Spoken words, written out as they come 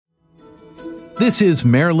This is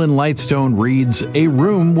Marilyn Lightstone Reads A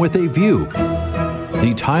Room with a View,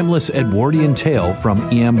 the timeless Edwardian tale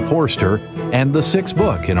from E.M. Forster, and the sixth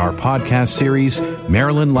book in our podcast series,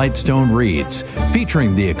 Marilyn Lightstone Reads,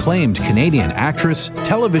 featuring the acclaimed Canadian actress,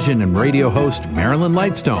 television and radio host Marilyn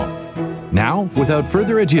Lightstone. Now, without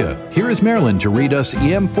further ado, here is Marilyn to read us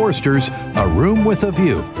E.M. Forster's A Room with a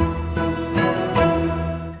View.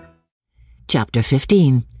 Chapter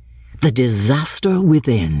 15. The Disaster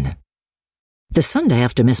Within. The Sunday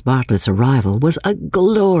after Miss Bartlett's arrival was a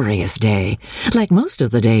glorious day, like most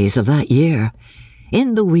of the days of that year.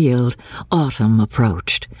 In the Weald, autumn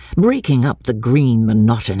approached, breaking up the green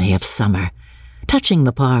monotony of summer, touching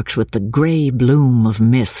the parks with the grey bloom of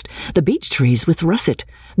mist, the beech trees with russet,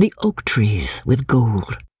 the oak trees with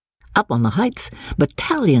gold. Up on the heights,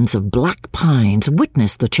 battalions of black pines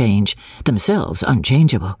witnessed the change, themselves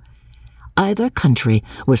unchangeable. Either country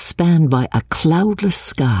was spanned by a cloudless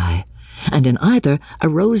sky, and in either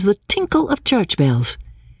arose the tinkle of church bells.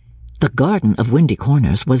 The garden of Windy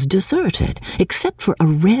Corners was deserted, except for a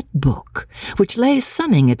red book, which lay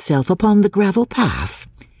sunning itself upon the gravel path.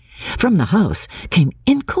 From the house came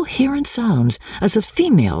incoherent sounds as of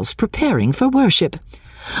females preparing for worship.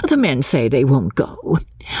 The men say they won't go.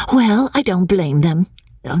 Well, I don't blame them.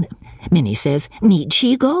 Minnie says, need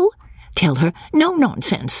she go? Tell her, no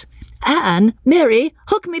nonsense. Anne, Mary,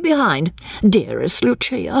 hook me behind. Dearest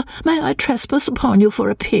Lucia, may I trespass upon you for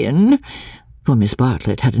a pin? For Miss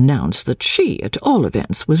Bartlett had announced that she, at all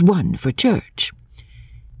events, was one for church.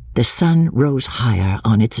 The sun rose higher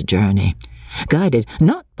on its journey, guided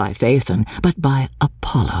not by Phaethon, but by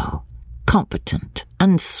Apollo, competent,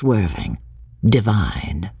 unswerving,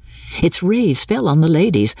 divine. Its rays fell on the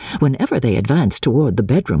ladies whenever they advanced toward the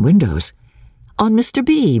bedroom windows. On Mr.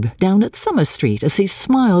 Beebe down at Summer Street as he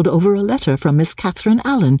smiled over a letter from Miss Catherine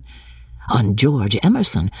Allen, on George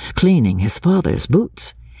Emerson cleaning his father's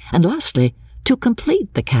boots, and lastly, to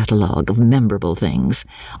complete the catalogue of memorable things,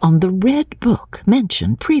 on the red book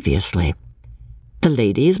mentioned previously. The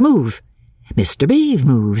ladies move, Mr. Beebe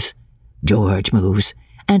moves, George moves,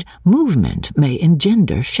 and movement may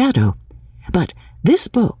engender shadow. But this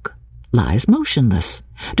book lies motionless,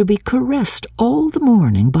 to be caressed all the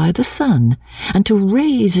morning by the sun, and to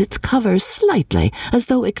raise its cover slightly as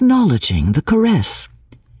though acknowledging the caress.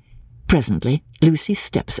 Presently, Lucy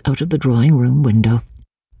steps out of the drawing-room window.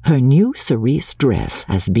 Her new cerise dress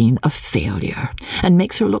has been a failure, and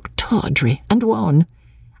makes her look tawdry and wan.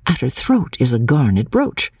 At her throat is a garnet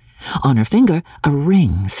brooch. On her finger, a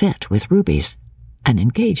ring set with rubies, an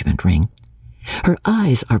engagement ring. Her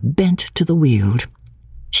eyes are bent to the Weald.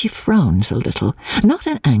 She frowns a little, not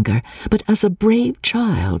in anger, but as a brave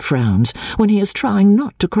child frowns when he is trying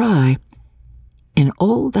not to cry. In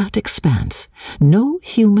all that expanse, no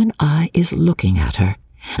human eye is looking at her,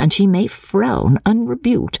 and she may frown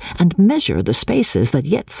unrebuked and measure the spaces that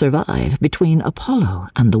yet survive between Apollo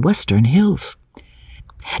and the western hills.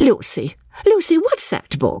 Lucy, what's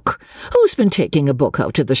that book? Who's been taking a book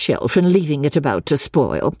out of the shelf and leaving it about to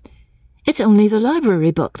spoil? It's only the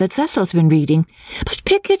library book that Cecil's been reading. But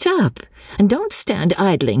pick it up, and don't stand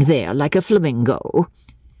idling there like a flamingo.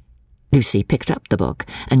 Lucy picked up the book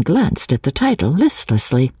and glanced at the title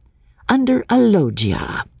listlessly. Under a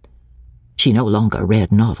Loggia. She no longer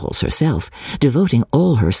read novels herself, devoting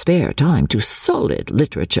all her spare time to solid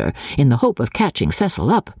literature in the hope of catching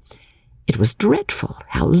Cecil up. It was dreadful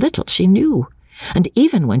how little she knew, and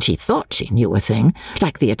even when she thought she knew a thing,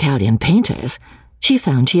 like the Italian painters, she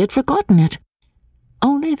found she had forgotten it.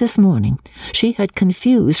 Only this morning she had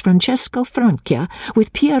confused Francesco Francia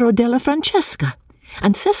with Piero della Francesca,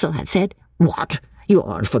 and Cecil had said, "What? You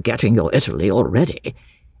aren't forgetting your Italy already?"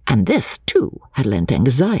 And this, too, had lent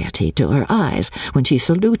anxiety to her eyes when she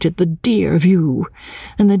saluted the dear view,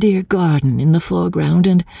 and the dear garden in the foreground,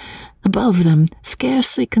 and above them,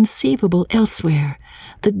 scarcely conceivable elsewhere,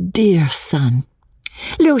 the dear sun.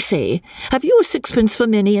 "Lucy, have you a sixpence for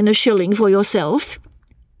Minnie and a shilling for yourself?"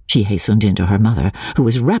 She hastened into her mother, who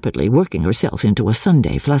was rapidly working herself into a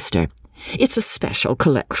Sunday fluster. "It's a special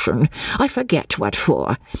collection. I forget what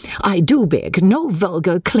for. I do beg no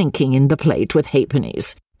vulgar clinking in the plate with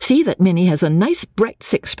halfpennies. See that Minnie has a nice bright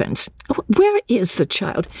sixpence. Where is the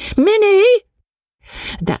child? Minnie!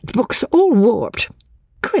 That book's all warped.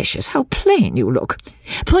 Gracious, how plain you look.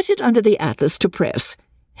 Put it under the atlas to press.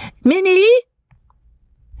 Minnie!"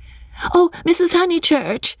 "Oh, Mrs.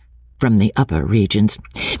 Honeychurch," from the upper regions.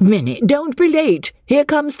 "Minnie, don't be late. Here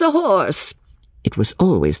comes the horse." It was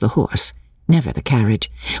always the horse, never the carriage.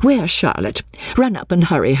 "Where's Charlotte? Run up and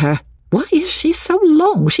hurry her. Why is she so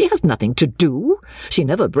long? She has nothing to do. She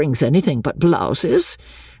never brings anything but blouses.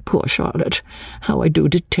 Poor Charlotte, how I do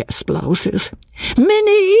detest blouses.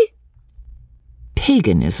 Minnie!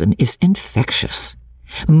 Paganism is infectious,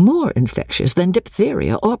 more infectious than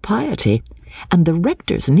diphtheria or piety, and the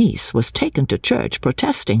rector's niece was taken to church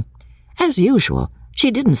protesting. As usual,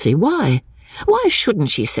 she didn't see why. Why shouldn't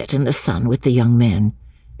she sit in the sun with the young men?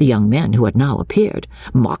 The young men who had now appeared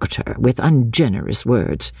mocked her with ungenerous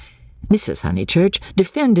words. Mrs. Honeychurch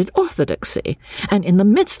defended orthodoxy, and in the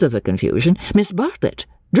midst of the confusion, Miss Bartlett,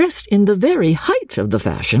 dressed in the very height of the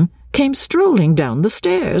fashion, came strolling down the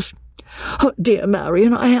stairs. "Oh, dear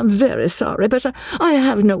Marian, I am very sorry, but I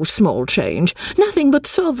have no small change. Nothing but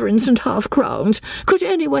sovereigns and half-crowns. Could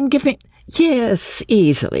anyone give me—" "Yes,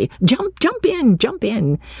 easily. Jump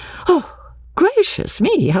in. Oh, gracious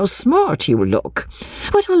me, how smart you look.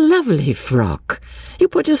 What a lovely frock. You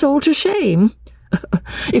put us all to shame.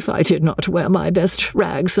 If I did not wear my best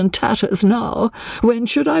rags and tatters now, when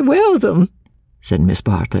should I wear them?" said Miss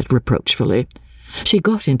Bartlett reproachfully. She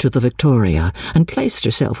got into the Victoria and placed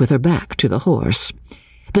herself with her back to the horse.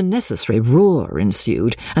 The necessary roar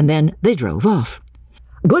ensued, and then they drove off.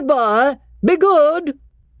 "Goodbye! Be good!"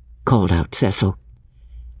 called out Cecil.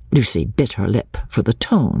 Lucy bit her lip, for the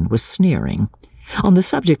tone was sneering. On the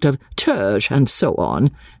subject of church and so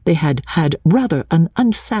on, they had had rather an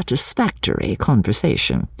unsatisfactory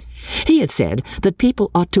conversation. He had said that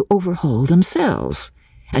people ought to overhaul themselves,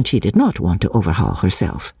 and she did not want to overhaul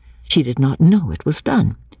herself. She did not know it was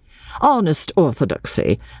done. Honest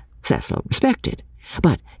orthodoxy, Cecil respected,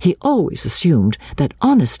 but he always assumed that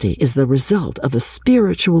honesty is the result of a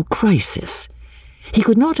spiritual crisis. He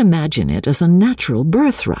could not imagine it as a natural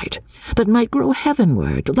birthright that might grow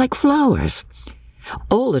heavenward like flowers.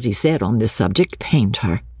 All that he said on this subject pained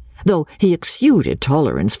her, though he exuded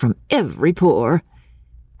tolerance from every pore.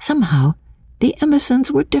 Somehow, the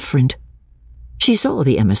Emersons were different. She saw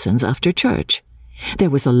the Emersons after church.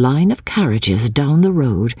 There was a line of carriages down the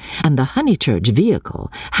road, and the Honeychurch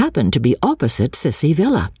vehicle happened to be opposite Sissy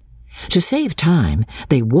Villa. To save time,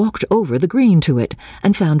 they walked over the green to it,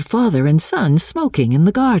 and found father and son smoking in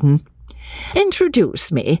the garden.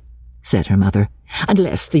 "Introduce me," said her mother,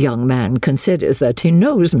 "unless the young man considers that he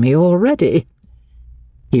knows me already."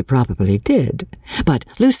 He probably did, but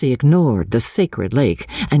Lucy ignored the sacred lake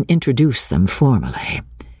and introduced them formally.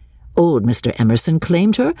 Old Mr. Emerson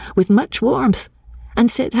claimed her with much warmth, and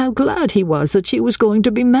said how glad he was that she was going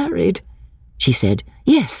to be married. She said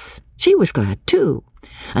yes, she was glad too,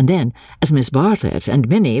 and then, as Miss Bartlett and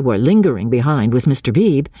Minnie were lingering behind with Mr.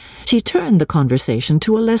 Beebe, she turned the conversation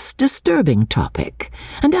to a less disturbing topic,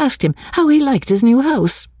 and asked him how he liked his new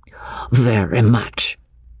house. "Very much,"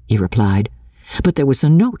 he replied, but there was a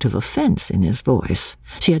note of offence in his voice.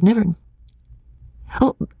 She had never—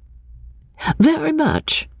 "Oh, very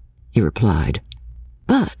much," he replied,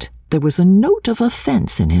 but there was a note of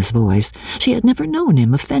offence in his voice. She had never known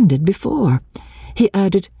him offended before. He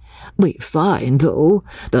added, "We find, though,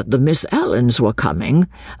 that the Miss Allens were coming,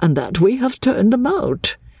 and that we have turned them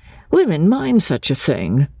out. Women mind such a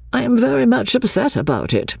thing. I am very much upset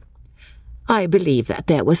about it." "I believe that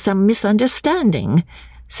there was some misunderstanding,"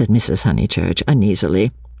 said Mrs. Honeychurch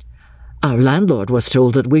uneasily. "Our landlord was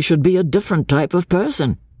told that we should be a different type of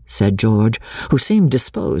person," said George, who seemed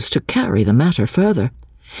disposed to carry the matter further.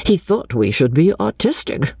 "He thought we should be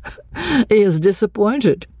artistic. He is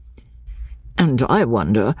disappointed. And I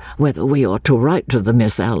wonder whether we ought to write to the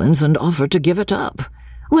Miss Allens and offer to give it up.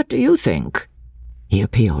 What do you think?" He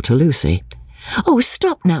appealed to Lucy. "Oh,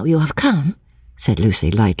 stop now, you have come," said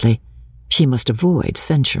Lucy lightly. She must avoid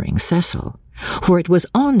censuring Cecil, for it was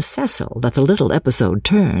on Cecil that the little episode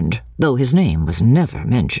turned, though his name was never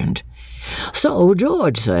mentioned. "So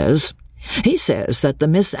George says. He says that the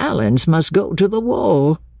Miss Allens must go to the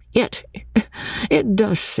wall. Yet it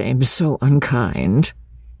does seem so unkind."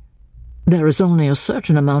 "There is only a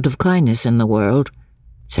certain amount of kindness in the world,"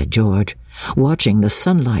 said George, watching the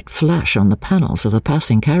sunlight flash on the panels of the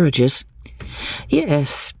passing carriages.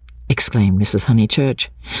 "Yes," exclaimed Mrs. Honeychurch,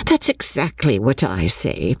 "that's exactly what I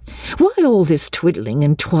say. Why all this twiddling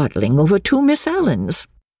and twaddling over two Miss Allens?"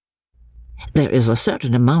 "There is a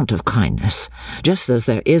certain amount of kindness, just as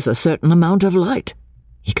there is a certain amount of light,"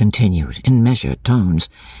 he continued in measured tones.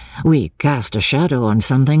 "We cast a shadow on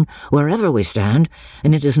something wherever we stand,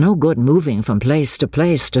 and it is no good moving from place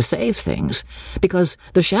to save things, because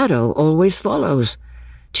the shadow always follows.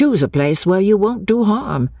 Choose a place where you won't do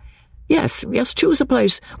harm. Yes, choose a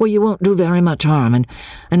place where you won't do very much harm,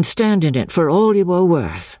 and stand in it for all you are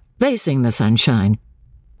worth, facing the sunshine."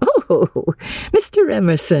 "Oh, Mr.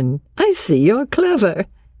 Emerson, I see you're clever."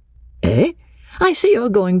 "Eh? I see you're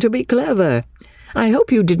going to be clever. I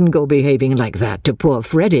hope you didn't go behaving like that to poor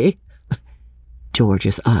Freddie."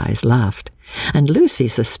 George's eyes laughed, and Lucy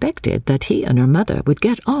suspected that he and her mother would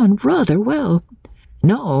get on rather well.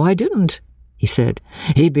 "No, I didn't," he said.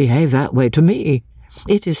 "He behaved that way to me.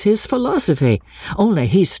 It is his philosophy, only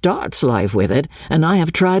he starts life with it, and I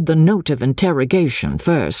have tried the note of interrogation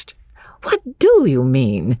first." "What do you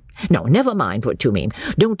mean?" "No, never mind what you mean.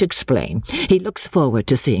 Don't explain. He looks forward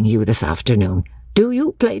to seeing you this afternoon. Do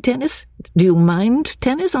you play tennis? Do you mind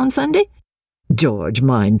tennis on Sunday?" George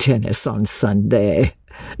mind tennis on Sunday.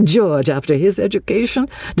 George, after his education,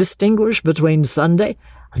 distinguish between Sunday?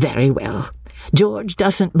 Very well. George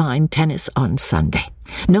doesn't mind tennis on Sunday.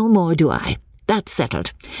 No more do I. That's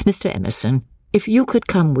settled. Mr. Emerson, if you could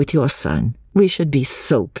come with your son, we should be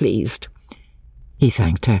so pleased." He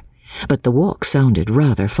thanked her, but the walk sounded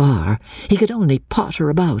rather far. He could only potter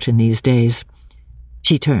about in these days.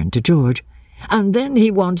 She turned to George. "And then he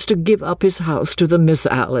wants to give up his house to the Miss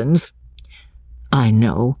Allens." "I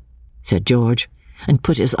know," said George, and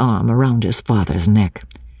put his arm around his father's neck.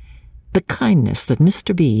 The kindness that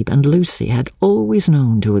Mr. Beebe and Lucy had always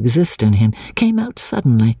known to exist in him came out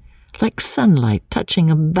suddenly, like sunlight touching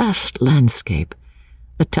a vast landscape.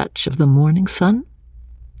 A touch of the morning sun?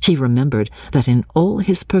 She remembered that in all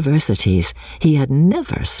his perversities he had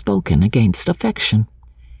never spoken against affection.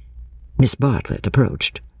 Miss Bartlett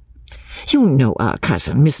approached. "You know our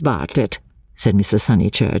cousin, Miss Bartlett," said Mrs.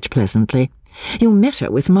 Honeychurch pleasantly. "You met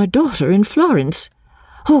her with my daughter in Florence."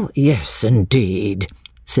 "Oh, yes, indeed,"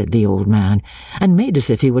 said the old man, and made as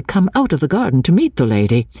if he would come out of the garden to meet the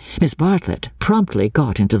lady. Miss Bartlett promptly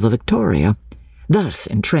got into the victoria. Thus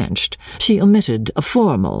entrenched, she omitted a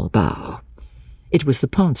formal bow. It was the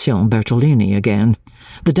Pension Bertolini again,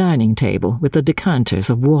 the dining table with the decanters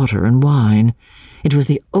of water and wine. It was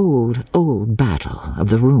the old, old battle of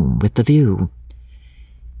the room with the view.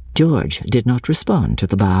 George did not respond to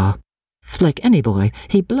the bow. Like any boy,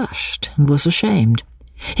 he blushed and was ashamed.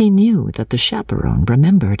 He knew that the chaperone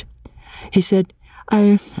remembered. He said,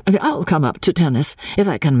 I'll come up to tennis, if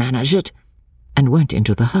I can manage it," and went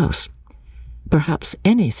into the house. Perhaps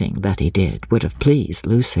anything that he did would have pleased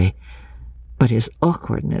Lucy, but his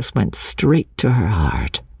awkwardness went straight to her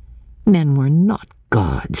heart. Men were not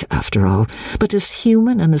gods, after all, but as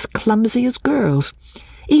human and as clumsy as girls.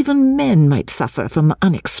 Even men might suffer from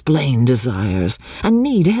unexplained desires and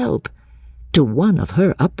need help. To one of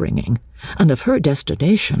her upbringing and of her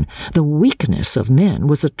destination, the weakness of men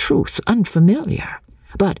was a truth unfamiliar.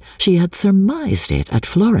 But she had surmised it at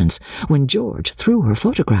Florence when George threw her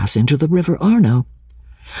photographs into the River Arno.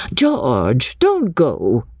 "George, don't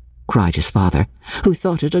go," cried his father, who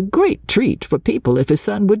thought it a great treat for people if his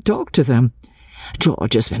son would talk to them.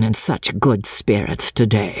 "George has been in such good spirits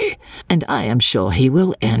today, and I am sure he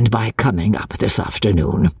will end by coming up this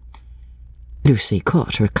afternoon." Lucy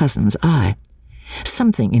caught her cousin's eye.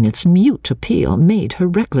 Something in its mute appeal made her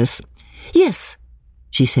reckless. "Yes,"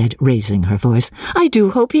 she said, raising her voice, "I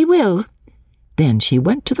do hope he will." Then she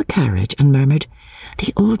went to the carriage and murmured,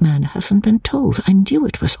 "The old man hasn't been told. I knew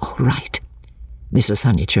it was all right." Mrs.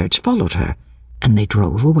 Honeychurch followed her, and they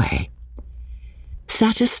drove away.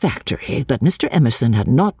 Satisfactory that Mr. Emerson had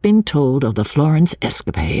not been told of the Florence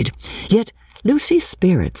escapade, yet Lucy's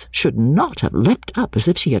spirits should not have leapt up as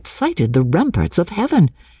if she had sighted the ramparts of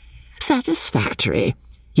heaven. Satisfactory,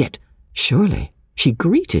 yet surely she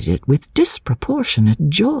greeted it with disproportionate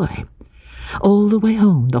joy. All the way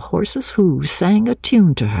home the horse's hoofs sang a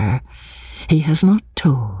tune to her. "He has not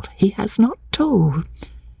told, he has not told."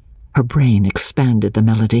 Her brain expanded the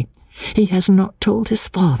melody. "He has not told his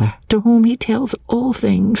father, to whom he tells all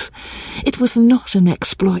things. It was not an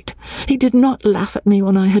exploit. He did not laugh at me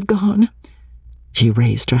when I had gone." She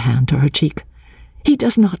raised her hand to her cheek. "He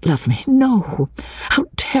does not love me, no. How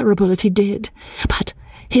terrible if he did. But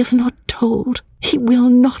he has not told. He will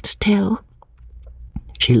not tell."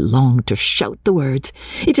 She longed to shout the words.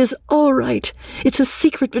 "It is all right. It's a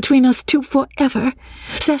secret between us two forever.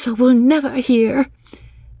 Cecil will never hear."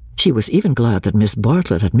 She was even glad that Miss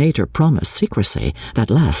Bartlett had made her promise secrecy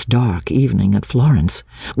that last dark evening at Florence,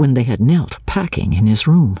 when they had knelt packing in his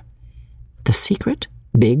room. The secret,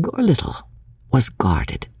 big or little, was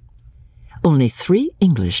guarded. Only 3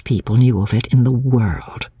 English people knew of it in the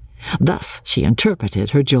world. Thus she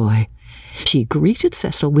interpreted her joy. She greeted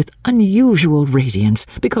Cecil with unusual radiance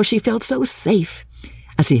because she felt so safe.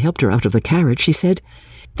 As he helped her out of the carriage, she said,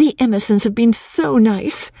 "The Emersons have been so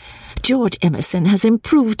nice. George Emerson has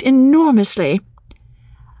improved enormously."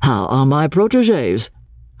 "How are my protégés?"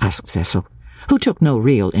 asked Cecil, who took no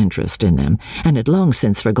real interest in them, and had long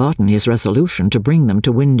since forgotten his resolution to bring them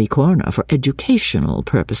to Windy Corner for educational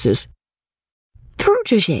purposes.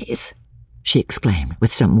 "Protégés?" she exclaimed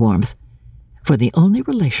with some warmth. For the only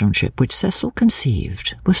relationship which Cecil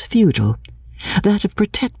conceived was feudal, that of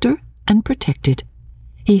protector and protected.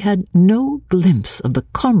 He had no glimpse of the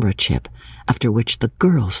comradeship after which the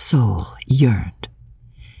girl's soul yearned.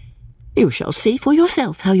 "You shall see for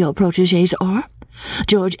yourself how your protégés are.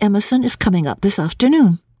 George Emerson is coming up this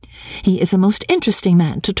afternoon. He is a most interesting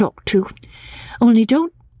man to talk to. Only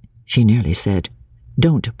don't," she nearly said,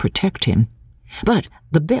 "don't protect him." But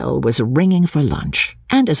the bell was ringing for lunch,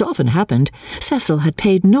 and as often happened, Cecil had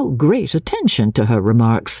paid no great attention to her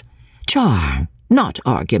remarks. Charm, not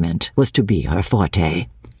argument, was to be her forte.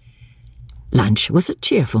 Lunch was a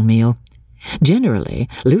cheerful meal. Generally,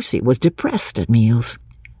 Lucy was depressed at meals.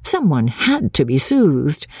 Someone had to be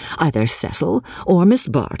soothed, either Cecil or Miss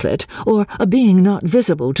Bartlett, or a being not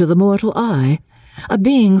visible to the mortal eye, a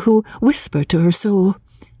being who whispered to her soul,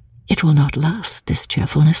 "It will not last, this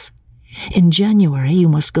cheerfulness. In January you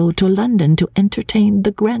must go to London to entertain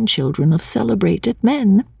the grandchildren of celebrated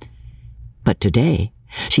men." But today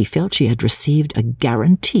she felt she had received a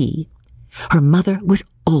guarantee. Her mother would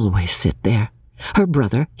always sit there, her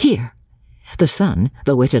brother here. The sun,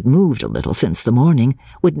 though it had moved a little since the morning,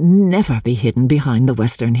 would never be hidden behind the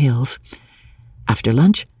western hills. After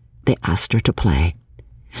lunch, they asked her to play.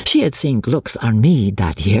 She had seen Gluck's Armide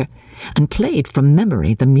that year, and played from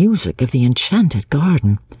memory the music of the enchanted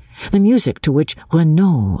garden, the music to which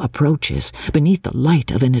Renaud approaches beneath the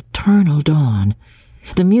light of an eternal dawn,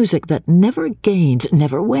 the music that never gains,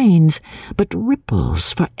 never wanes, but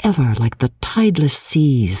ripples forever like the tideless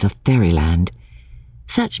seas of fairyland.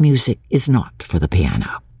 Such music is not for the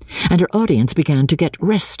piano, and her audience began to get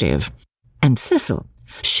restive, and Cecil,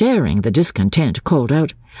 sharing the discontent, called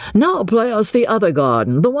out, "Now play us the other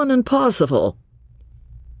garden, the one in Parsifal."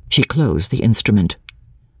 She closed the instrument.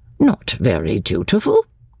 "Not very dutiful,"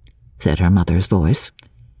 said her mother's voice.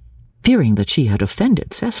 Fearing that she had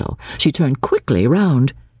offended Cecil, she turned quickly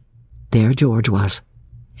round. There George was.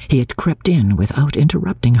 He had crept in without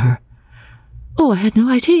interrupting her. "Oh, I had no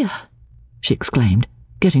idea," she exclaimed,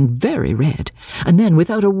 getting very red, and then,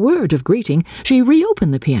 without a word of greeting, she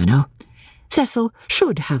reopened the piano. Cecil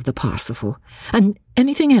should have the Parsifal, and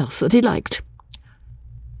anything else that he liked.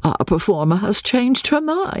 "Our performer has changed her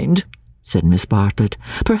mind," said Miss Bartlett,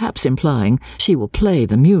 perhaps implying she will play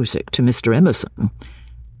the music to Mr. Emerson.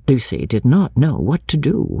 Lucy did not know what to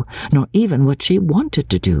do, nor even what she wanted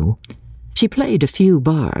to do. She played a few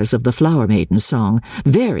bars of the Flower Maiden's song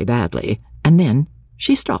very badly, and then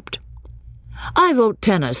she stopped. "I vote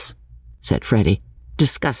tennis," said Freddie,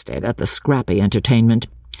 disgusted at the scrappy entertainment.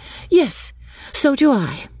 "Yes, so do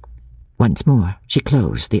I." Once more she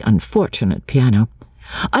closed the unfortunate piano.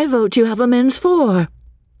 "I vote you have a men's four."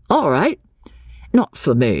 "All right." "Not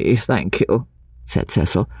for me, thank you," said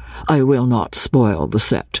Cecil. "I will not spoil the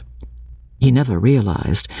set." He never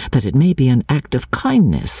realized that it may be an act of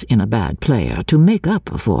kindness in a bad player to make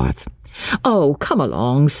up a fourth. "Oh, come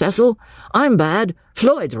along, Cecil. I'm bad,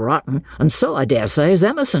 Floyd's rotten, and so I dare say is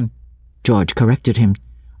Emerson." George corrected him.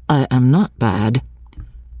 "I am not bad."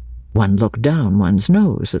 One looked down one's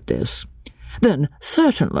nose at this. "Then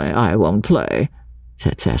certainly I won't play,"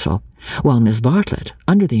 said Cecil, while Miss Bartlett,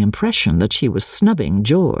 under the impression that she was snubbing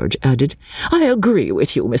George, added, "I agree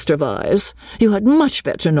with you, Mr. Vyse. You had much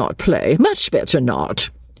better not play, much better not."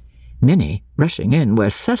 Minnie, rushing in where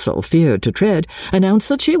Cecil feared to tread, announced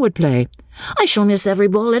that she would play. "I shall miss every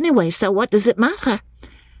ball anyway, so what does it matter?"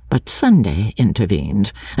 But Sunday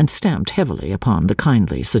intervened and stamped heavily upon the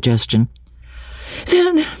kindly suggestion.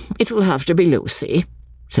 "Then it will have to be Lucy,"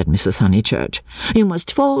 said Mrs. Honeychurch. "You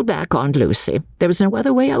must fall back on Lucy. There is no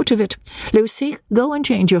other way out of it. Lucy, go and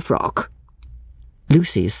change your frock."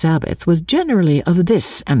 Lucy's Sabbath was generally of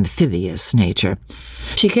this amphibious nature.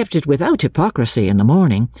 She kept it without hypocrisy in the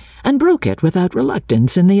morning, and broke it without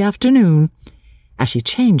reluctance in the afternoon. As she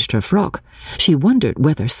changed her frock, she wondered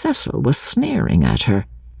whether Cecil was sneering at her.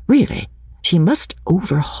 Really, she must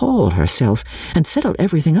overhaul herself and settle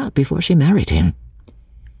everything up before she married him.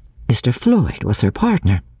 Mr. Floyd was her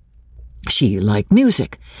partner. She liked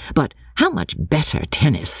music, but how much better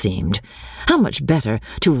tennis seemed, how much better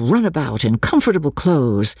to run about in comfortable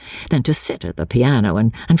clothes than to sit at the piano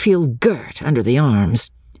and feel girt under the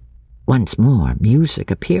arms. Once more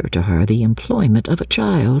music appeared to her the employment of a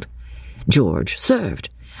child. George served,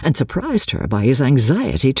 and surprised her by his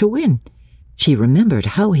anxiety to win. She remembered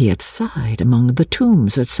how he had sighed among the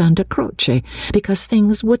tombs at Santa Croce because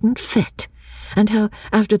things wouldn't fit, and how,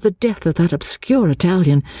 after the death of that obscure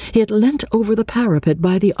Italian, he had leant over the parapet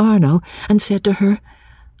by the Arno and said to her,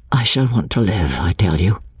 "I shall want to live, I tell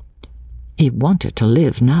you." He wanted to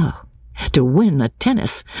live now, to win at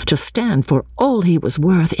tennis, to stand for all he was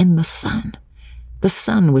worth in the sun. the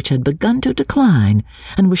sun which had begun to decline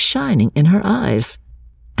and was shining in her eyes.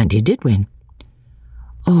 And he did win.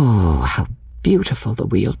 Oh, how beautiful the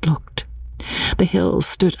Weald looked. The hills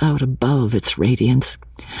stood out above its radiance,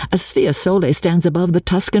 as Fiesole stands above the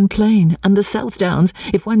Tuscan plain, and the South Downs,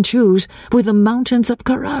 if one choose, were the mountains of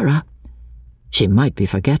Carrara. She might be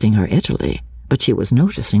forgetting her Italy, but she was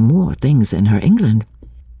noticing more things in her England.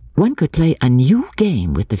 One could play a new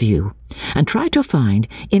game with the view, and try to find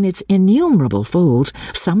in its innumerable folds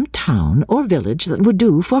some town or village that would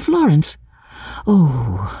do for Florence.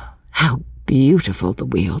 Oh, how beautiful the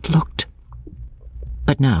Weald looked.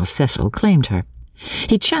 But now Cecil claimed her.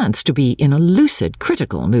 He chanced to be in a lucid,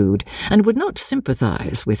 critical mood, and would not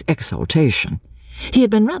sympathize with exaltation. He had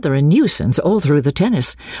been rather a nuisance all through the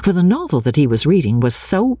tennis, for the novel that he was reading was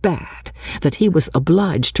so bad that he was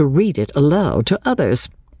obliged to read it aloud to others.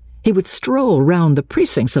 He would stroll round the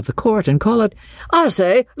precincts of the court and call it, "I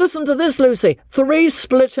say, listen to this, Lucy, 3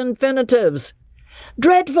 split infinitives."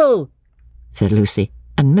 "Dreadful," said Lucy,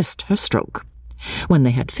 and missed her stroke. When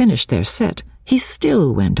they had finished their set, he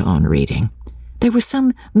still went on reading. There was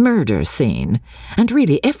some murder scene, and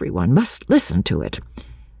really everyone must listen to it.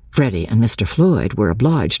 Freddie and Mr. Floyd were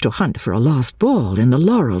obliged to hunt for a lost ball in the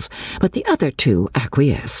laurels, but the other two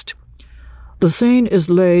acquiesced. "The scene is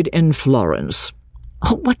laid in Florence."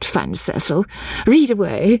 "Oh, what fun, Cecil! Read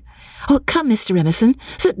away. Oh, come, Mr. Emerson,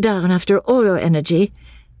 sit down after all your energy."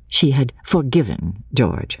 She had forgiven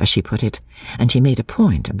George, as she put it, and she made a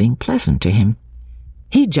point of being pleasant to him.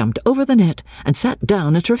 He jumped over the net and sat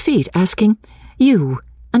down at her feet, asking, "You,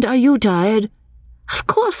 and are you tired?" "Of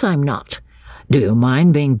course I'm not." "Do you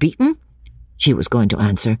mind being beaten?" She was going to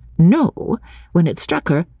answer no, when it struck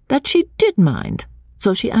her that she did mind.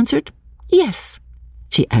 So she answered, "Yes."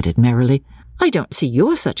 She added merrily, "I don't see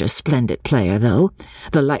you're such a splendid player, though.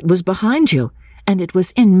 The light was behind you, and it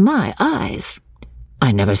was in my eyes."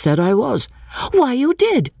 "I never said I was." "Why, you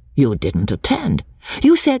did. You didn't attend.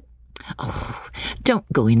 You said—" "Oh,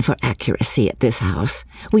 don't go in for accuracy at this house.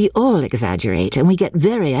 We all exaggerate, and we get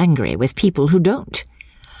very angry with people who don't."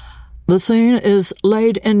 "The scene is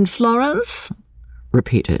laid in Florence?"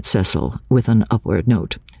 repeated Cecil, with an upward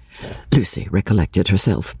note. Lucy recollected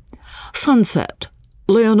herself. "Sunset.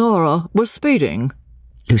 Leonora was speeding."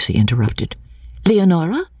 Lucy interrupted.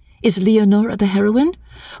 "Leonora? Is Leonora the heroine?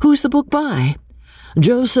 Who's the book by?"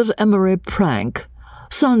 "Joseph Emery Prank.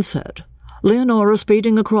 Sunset. Leonora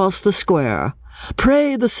speeding across the square.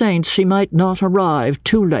 Pray the saints she might not arrive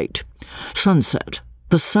too late. Sunset.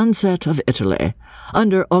 The sunset of Italy.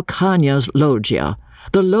 Under Orcagna's loggia.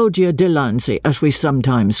 The Loggia de Lanzi, as we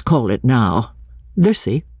sometimes call it now."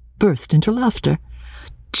 Lucy burst into laughter.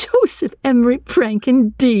 "Joseph Emery Prank,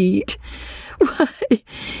 indeed! Why,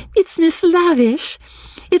 it's Miss Lavish.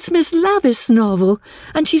 It's Miss Lavish's novel,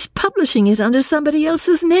 and she's publishing it under somebody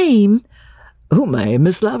else's name." "Who may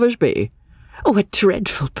Miss Lavish be?" "Oh, a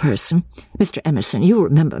dreadful person. Mr. Emerson, you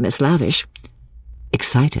remember Miss Lavish."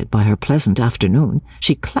 Excited by her pleasant afternoon,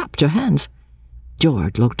 she clapped her hands.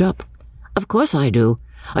 George looked up. "Of course I do.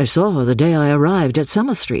 I saw her the day I arrived at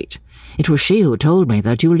Summer Street. It was she who told me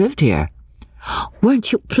that you lived here."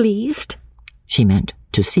 "Weren't you pleased?" She meant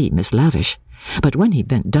to see Miss Lavish, but when he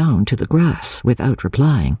bent down to the grass without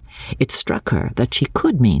replying, it struck her that she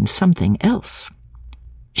could mean something else.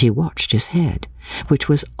 She watched his head, which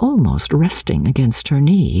was almost resting against her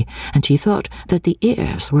knee, and she thought that the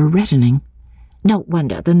ears were reddening. "No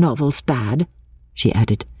wonder the novel's bad," she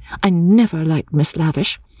added. "I never liked Miss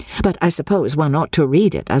Lavish, but I suppose one ought to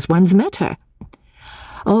read it as one's met her."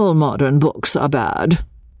 "All modern books are bad,"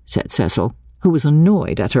 said Cecil, who was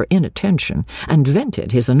annoyed at her inattention and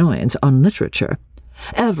vented his annoyance on literature.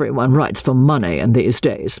 "Everyone writes for money in these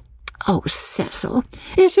days." "Oh, Cecil."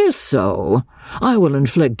 "It is so. I will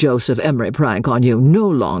inflict Joseph Emery Prank on you no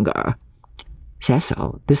longer."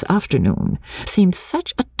 Cecil, this afternoon, seemed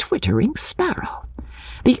such a twittering sparrow.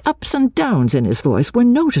 The ups and downs in his voice were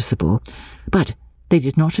noticeable, but they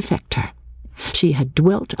did not affect her. She had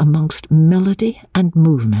dwelt amongst melody and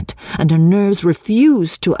movement, and her nerves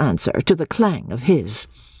refused to answer to the clang of his.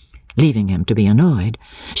 Leaving him to be annoyed,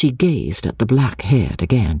 she gazed at the black head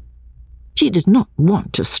again. She did not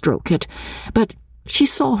want to stroke it, but she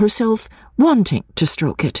saw herself wanting to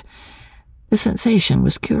stroke it. The sensation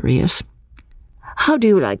was curious. "How do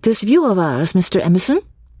you like this view of ours, Mr. Emerson?"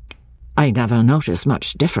 "I never noticed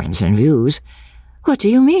much difference in views." "What do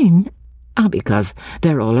you mean?" Because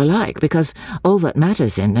they're all alike, because all that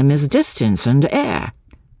matters in them is distance and air."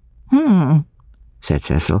 Said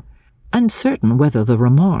Cecil, uncertain whether the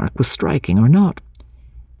remark was striking or not.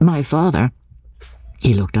 "My father,"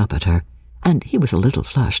 he looked up at her, and he was a little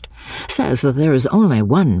flushed, "says that there is only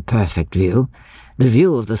one perfect view, the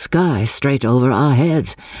view of the sky straight over our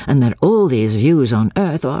heads, and that all these views on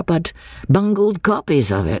earth are but bungled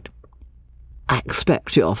copies of it." "I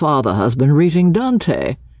expect your father has been reading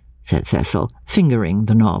Dante," said Cecil, fingering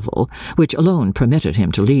the novel, which alone permitted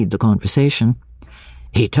him to lead the conversation.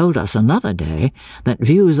 "He told us another day that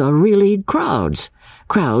views are really crowds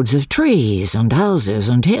of trees and houses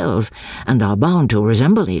and hills, and are bound to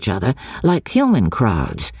resemble each other like human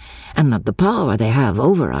crowds, and that the power they have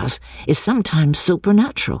over us is sometimes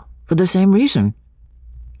supernatural for the same reason."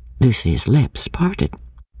 Lucy's lips parted.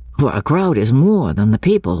 "For a crowd is more than the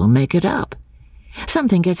people who make it up.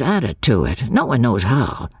 Something gets added to it, no one knows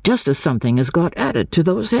how, just as something has got added to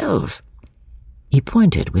those hills." He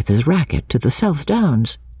pointed with his racket to the South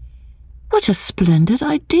Downs. "What a splendid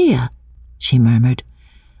idea," she murmured.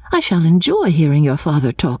 "I shall enjoy hearing your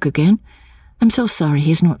father talk again. I'm so sorry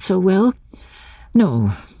he's not so well."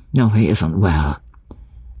 No, he isn't well.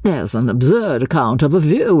 There's an absurd account of a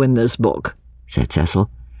view in this book," said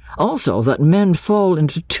Cecil. "Also that men fall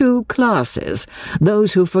into two classes,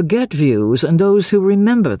 those who forget views and those who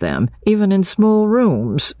remember them, even in small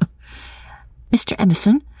rooms." "Mr.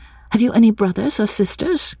 Emerson, have you any brothers or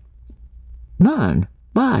sisters?" "None.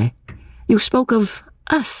 Why? You spoke of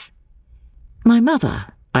us." "My mother,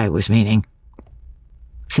 I was meaning."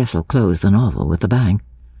 Cecil closed the novel with a bang.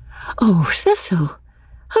 "Oh, Cecil,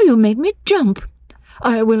 how you made me jump!"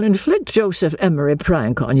 "I will inflict Joseph Emery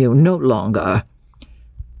prank on you no longer.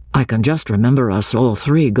 I can just remember us all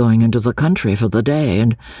three going into the country for the day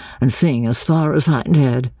and seeing as far as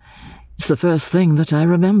Hindhead. It's the first thing that I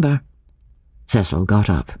remember." Cecil got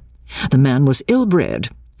up. The man was ill-bred.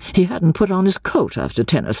 He hadn't put on his coat after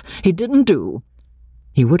tennis. He didn't do.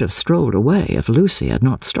 He would have strolled away if Lucy had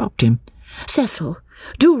not stopped him. "Cecil,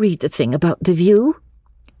 do read the thing about the view."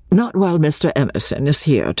 "Not while Mr. Emerson is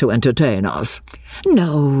here to entertain us."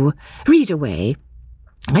 "No, read away.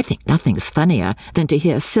 I think nothing's funnier than to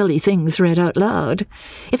hear silly things read out loud.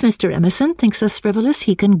 If Mr. Emerson thinks us frivolous,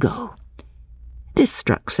 he can go." This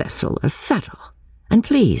struck Cecil as subtle, and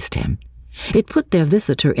pleased him. It put their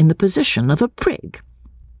visitor in the position of a prig.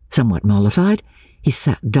 Somewhat mollified, he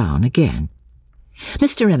sat down again.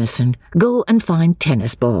 "Mr. Emerson, go and find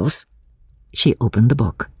tennis balls." She opened the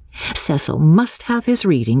book. Cecil must have his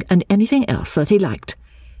reading and anything else that he liked.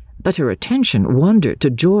 But her attention wandered to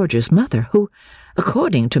George's mother, who,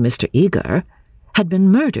 according to Mr. Eager, had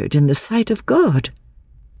been murdered in the sight of God.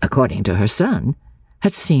 According to her son,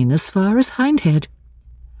 had seen as far as Hindhead.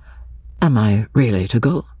 "Am I really to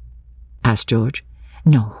go?" asked George.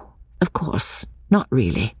 "No, of course, not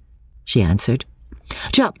really," she answered.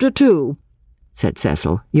 "Chapter 2, said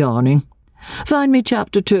Cecil, yawning. "Find me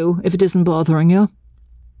Chapter 2, if it isn't bothering you."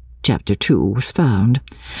 Chapter 2 was found,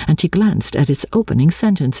 and she glanced at its opening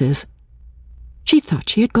sentences. She thought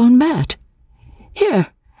she had gone mad. "Here,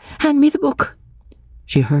 hand me the book."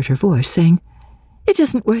 She heard her voice saying, "It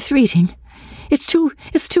isn't worth reading. It's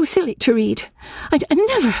too silly to read. I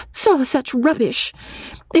never saw such rubbish.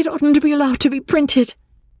 It oughtn't to be allowed to be printed."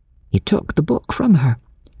 He took the book from her.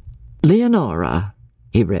 "Leonora,"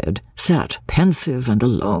 he read, "sat pensive and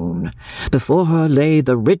alone. Before her lay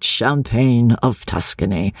the rich champaign of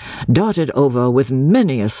Tuscany, dotted over with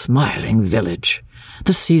many a smiling village.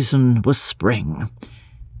 The season was spring."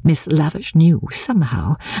 Miss Lavish knew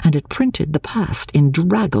somehow, and had printed the past in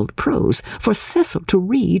draggled prose for Cecil to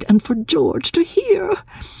read and for George to hear.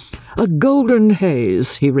 "A golden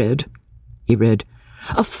haze," he read.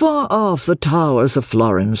 "Afar off the towers of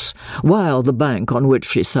Florence, while the bank on which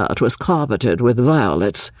she sat was carpeted with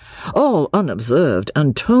violets. All unobserved,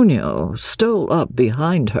 Antonio stole up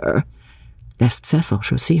behind her." Lest Cecil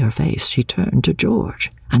should see her face, she turned to George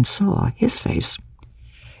and saw his face.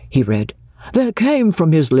 He read, "There came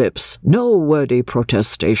from his lips no wordy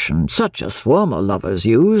protestation, such as former lovers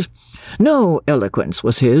use. No eloquence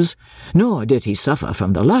was his, nor did he suffer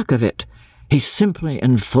from the lack of it. He simply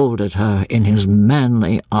enfolded her in his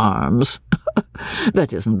manly arms."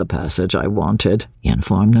 "That isn't the passage I wanted," he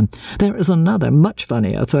informed them. "There is another much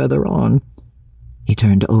funnier further on." He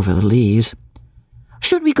turned over the leaves.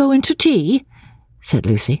 "Should we go into tea?" said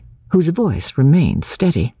Lucy, whose voice remained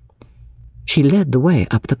steady. She led the way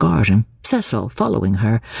up the garden, Cecil following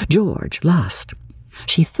her, George last.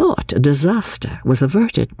 She thought a disaster was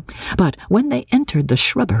averted, but when they entered the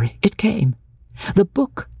shrubbery, it came. The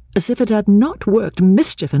book, as if it had not worked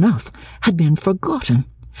mischief enough, had been forgotten,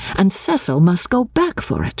 and Cecil must go back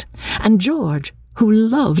for it, and George, who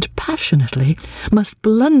loved passionately, must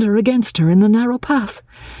blunder against her in the narrow path.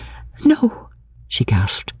 "No," she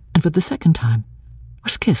gasped, and for the second time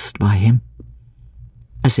was kissed by him.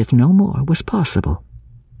 As if no more was possible,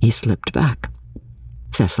 he slipped back.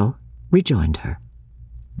 Cecil rejoined her.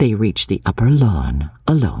 They reached the upper lawn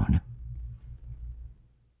alone.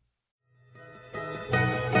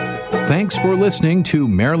 Thanks for listening to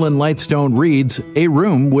Marilyn Lightstone Reads A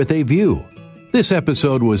Room with a View. This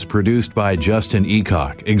episode was produced by Justin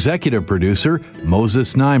Eacock, executive producer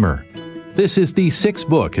Moses Neimer. This is the sixth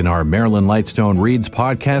book in our Marilyn Lightstone Reads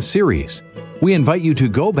podcast series. We invite you to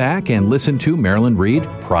go back and listen to Marilyn read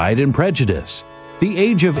Pride and Prejudice, The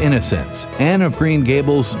Age of Innocence, Anne of Green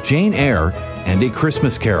Gables, Jane Eyre, and A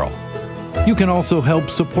Christmas Carol. You can also help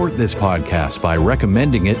support this podcast by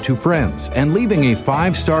recommending it to friends and leaving a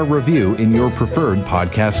 5-star review in your preferred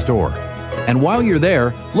podcast store. And while you're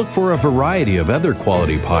there, look for a variety of other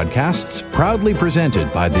quality podcasts proudly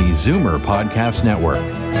presented by the Zoomer Podcast Network.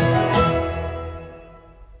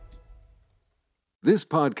 This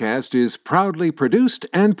podcast is proudly produced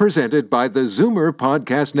and presented by the Zoomer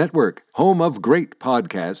Podcast Network, home of great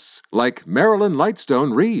podcasts like Marilyn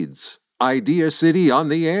Lightstone Reads, Idea City on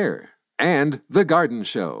the Air, and The Garden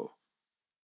Show.